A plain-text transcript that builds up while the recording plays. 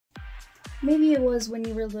Maybe it was when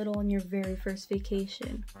you were little on your very first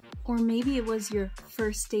vacation. Or maybe it was your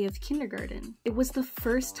first day of kindergarten. It was the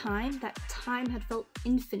first time that time had felt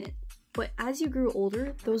infinite. But as you grew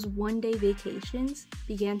older, those one-day vacations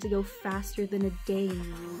began to go faster than a day in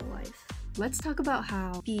your normal life. Let's talk about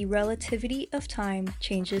how the relativity of time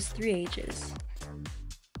changes through ages.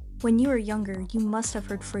 When you were younger, you must have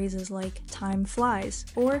heard phrases like time flies,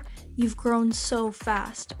 or you've grown so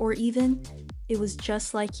fast, or even it was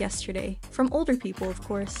just like yesterday, from older people, of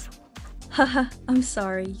course. Haha, I'm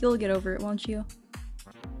sorry, you'll get over it, won't you?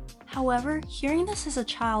 However, hearing this as a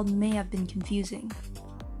child may have been confusing.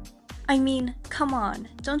 I mean, come on,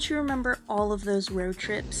 don't you remember all of those road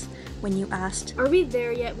trips when you asked, "Are we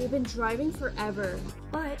there yet? We've been driving forever."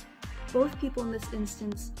 But both people in this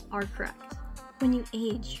instance are correct. When you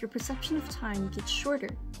age, your perception of time gets shorter.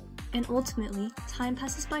 And ultimately, time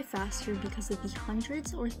passes by faster because of the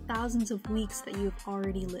hundreds or thousands of weeks that you have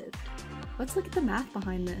already lived. Let's look at the math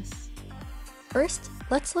behind this. First,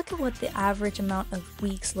 let's look at what the average amount of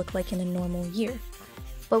weeks look like in a normal year.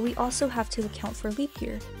 But we also have to account for leap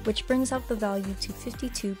year, which brings out the value to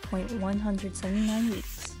 52.179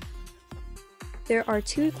 weeks. There are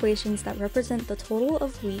two equations that represent the total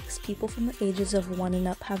of weeks people from the ages of 1 and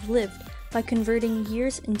up have lived by converting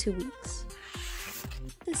years into weeks.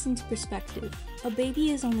 Put this into perspective, a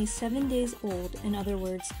baby is only 7 days old, in other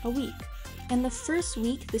words, a week. And the first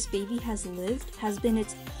week this baby has lived has been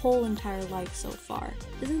its whole entire life so far.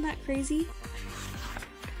 Isn't that crazy?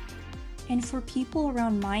 And for people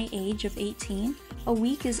around my age of 18, a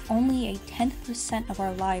week is only a 10% of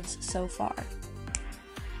our lives so far.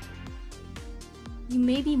 You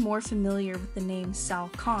may be more familiar with the name Sal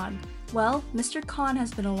Khan. Well, Mr. Khan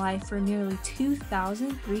has been alive for nearly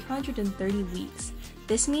 2,330 weeks.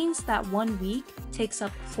 This means that 1 week takes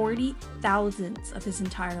up 40 thousandths of his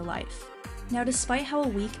entire life. Now, despite how a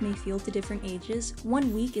week may feel to different ages,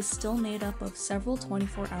 1 week is still made up of several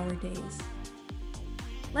 24-hour days.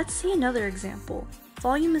 Let's see another example.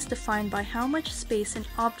 Volume is defined by how much space an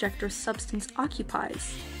object or substance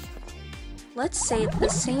occupies. Let's say that the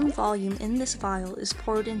same volume in this vial is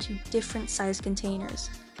poured into different sized containers,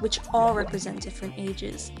 which all represent different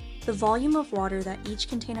ages. The volume of water that each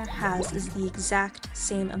container has is the exact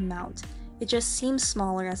same amount. It just seems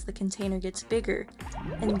smaller as the container gets bigger.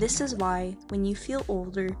 And this is why, when you feel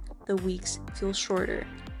older, the weeks feel shorter.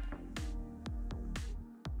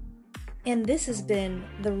 And this has been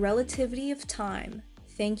the relativity of time.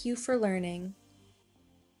 Thank you for learning.